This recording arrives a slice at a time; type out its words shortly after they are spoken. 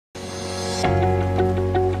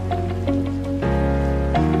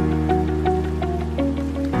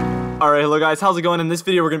Alright, hello guys, how's it going? In this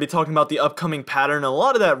video, we're going to be talking about the upcoming pattern. A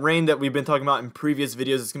lot of that rain that we've been talking about in previous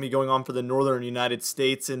videos is going to be going on for the northern United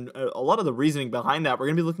States, and a lot of the reasoning behind that. We're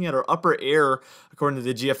going to be looking at our upper air, according to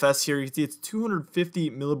the GFS here. You can see it's 250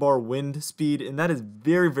 millibar wind speed, and that is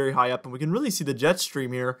very, very high up, and we can really see the jet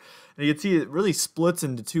stream here, and you can see it really splits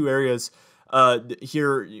into two areas.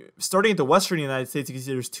 Here, starting at the western United States, you can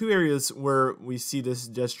see there's two areas where we see this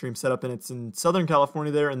jet stream set up, and it's in Southern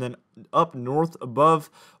California there, and then up north above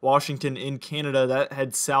Washington in Canada, that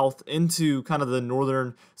heads south into kind of the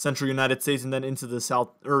northern central United States, and then into the south,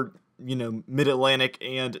 or mid-Atlantic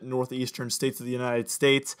and northeastern states of the United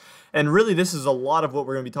States. And really, this is a lot of what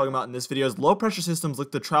we're going to be talking about in this video. Is low pressure systems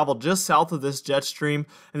look to travel just south of this jet stream,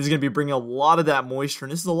 and this is going to be bringing a lot of that moisture.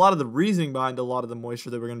 And this is a lot of the reasoning behind a lot of the moisture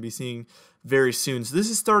that we're going to be seeing very soon. So this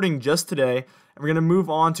is starting just today, and we're going to move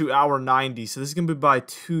on to hour 90. So this is going to be by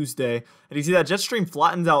Tuesday. And you see that jet stream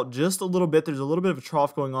flattens out just a little bit. There's a little bit of a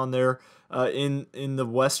trough going on there in the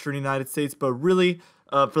western United States, but really,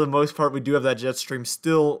 for the most part, we do have that jet stream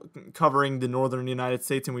still covering the northern United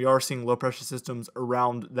States, and we are seeing low pressure systems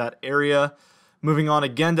around that area. Moving on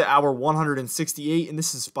again to hour 168, and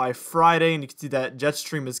this is by Friday, and you can see that jet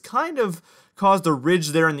stream has kind of caused a ridge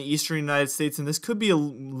there in the eastern United States, and this could be a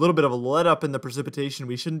little bit of a let up in the precipitation.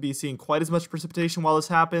 We shouldn't be seeing quite as much precipitation while this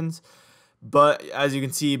happens, but as you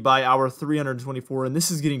can see by hour 324, and this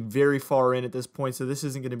is getting very far in at this point, so this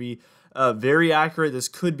isn't going to be very accurate. This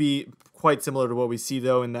could be quite similar to what we see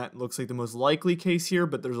though, and that looks like the most likely case here,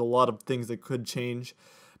 but there's a lot of things that could change.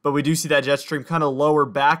 But we do see that jet stream kind of lower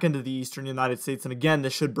back into the eastern United States, and again,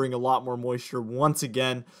 this should bring a lot more moisture once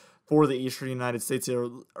again for the eastern United States,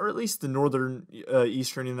 or at least the northern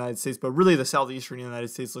eastern United States, but really the southeastern United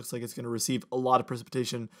States looks like it's going to receive a lot of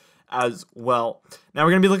precipitation as well. Now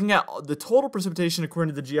we're going to be looking at the total precipitation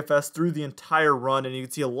according to the GFS through the entire run, and you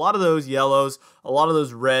can see a lot of those yellows, a lot of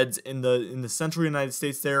those reds in the central United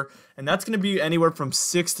States there, and that's going to be anywhere from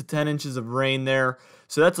 6 to 10 inches of rain there.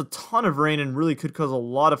 So that's a ton of rain and really could cause a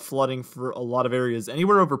lot of flooding for a lot of areas.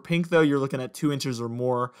 Anywhere over pink, though, you're looking at 2 inches or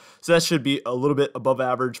more. So that should be a little bit above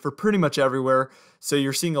average for pretty much everywhere. So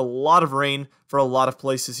you're seeing a lot of rain for a lot of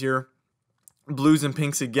places here. Blues and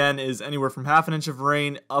pinks, again, is anywhere from half an inch of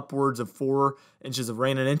rain, upwards of 4 inches of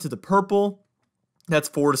rain, and into the purple, that's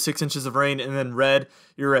 4 to 6 inches of rain. And then red,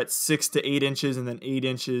 you're at 6 to 8 inches, and then 8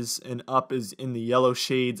 inches and up is in the yellow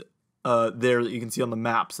shades there that you can see on the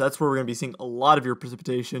map. So that's where we're going to be seeing a lot of your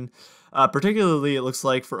precipitation. Particularly, it looks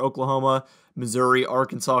like for Oklahoma, Missouri,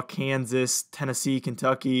 Arkansas, Kansas, Tennessee,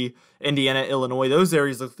 Kentucky, Indiana, Illinois. Those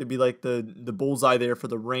areas look to be like the bullseye there for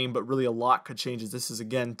the rain, but really a lot could change as this is,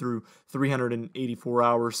 again, through 384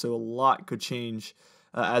 hours, so a lot could change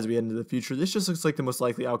as we head into the future. This just looks like the most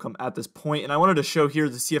likely outcome at this point. And I wanted to show here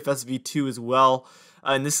the CFS V2 as well.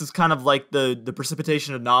 And this is kind of like the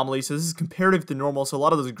precipitation anomaly. So this is comparative to normal. So a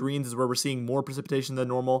lot of those greens is where we're seeing more precipitation than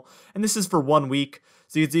normal. And this is for 1 week.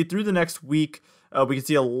 So you can see through the next week, we can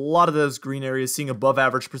see a lot of those green areas seeing above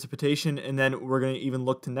average precipitation. And then we're going to even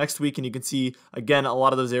look to next week, and you can see, again, a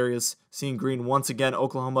lot of those areas seeing green once again.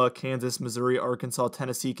 Oklahoma, Kansas, Missouri, Arkansas,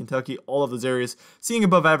 Tennessee, Kentucky, all of those areas seeing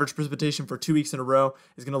above average precipitation for 2 weeks in a row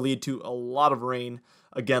is going to lead to a lot of rain,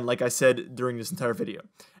 again, like I said during this entire video.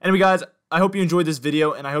 Anyway, guys, I hope you enjoyed this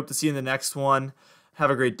video, and I hope to see you in the next one.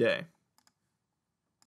 Have a great day.